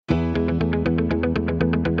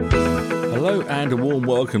Hello and a warm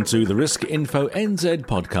welcome to the Risk Info NZ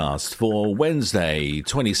podcast for Wednesday,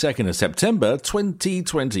 22nd of September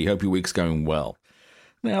 2020. Hope your week's going well.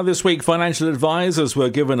 Now, this week, financial advisors were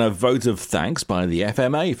given a vote of thanks by the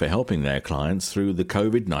FMA for helping their clients through the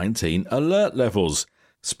COVID-19 alert levels.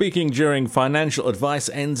 Speaking during Financial Advice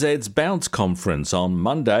NZ's Bounce Conference on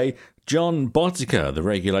Monday, John Botica, the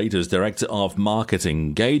regulator's Director of Market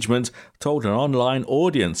Engagement, told an online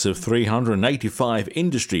audience of 385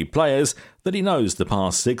 industry players that he knows the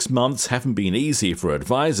past 6 months haven't been easy for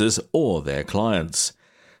advisors or their clients.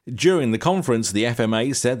 During the conference, the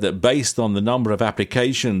FMA said that based on the number of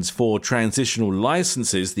applications for transitional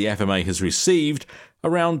licences the FMA has received,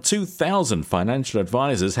 around 2,000 financial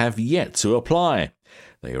advisors have yet to apply.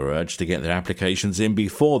 They were urged to get their applications in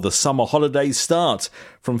before the summer holidays start.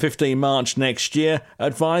 From 15 March next year,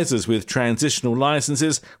 advisors with transitional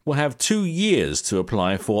licences will have 2 years to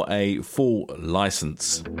apply for a full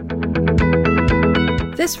licence.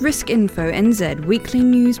 This Risk Info NZ weekly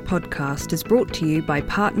news podcast is brought to you by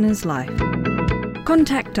Partners Life.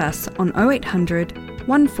 Contact us on 0800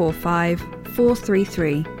 145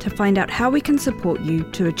 433 to find out how we can support you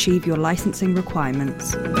to achieve your licensing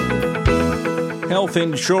requirements. Health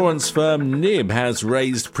insurance firm NIB has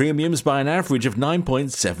raised premiums by an average of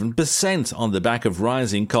 9.7% on the back of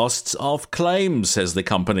rising costs of claims, says the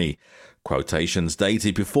company. Quotations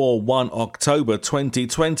dated before 1 October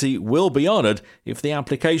 2020 will be honoured if the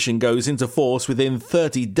application goes into force within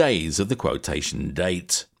 30 days of the quotation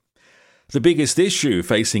date. The biggest issue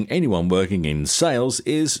facing anyone working in sales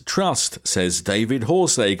is trust, says David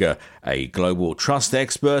Horsager, a global trust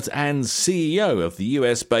expert and CEO of the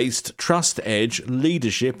US-based Trust Edge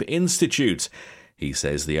Leadership Institute. He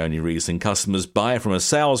says the only reason customers buy from a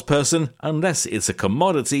salesperson, unless it's a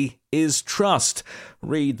commodity, is trust.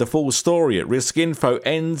 Read the full story at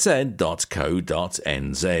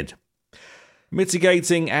riskinfonz.co.nz.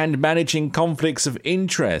 Mitigating and managing conflicts of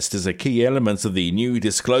interest is a key element of the new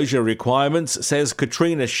disclosure requirements, says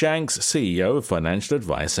Katrina Shanks, CEO of Financial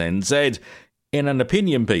Advice NZ. In an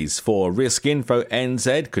opinion piece for Risk Info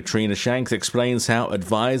NZ, Katrina Shanks explains how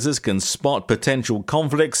advisors can spot potential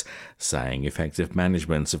conflicts, saying effective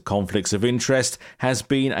management of conflicts of interest has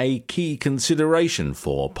been a key consideration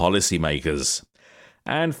for policymakers.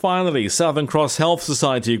 And finally, Southern Cross Health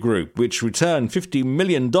Society Group, which returned $50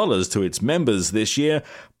 million to its members this year,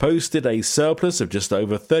 posted a surplus of just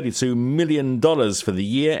over $32 million for the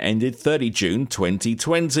year ended 30 June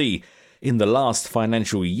 2020. In the last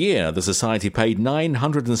financial year, the Society paid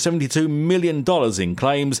 $972 million in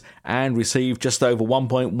claims and received just over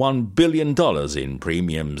 $1.1 billion in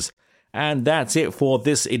premiums. And that's it for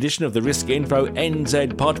this edition of the Risk Info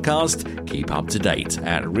NZ podcast. Keep up to date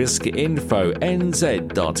at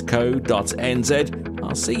riskinfonz.co.nz.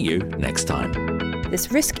 I'll see you next time.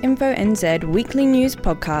 This Risk Info NZ weekly news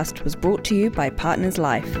podcast was brought to you by Partners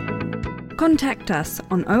Life. Contact us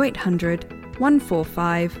on 0800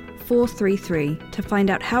 145 433 to find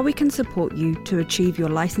out how we can support you to achieve your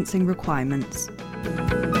licensing requirements.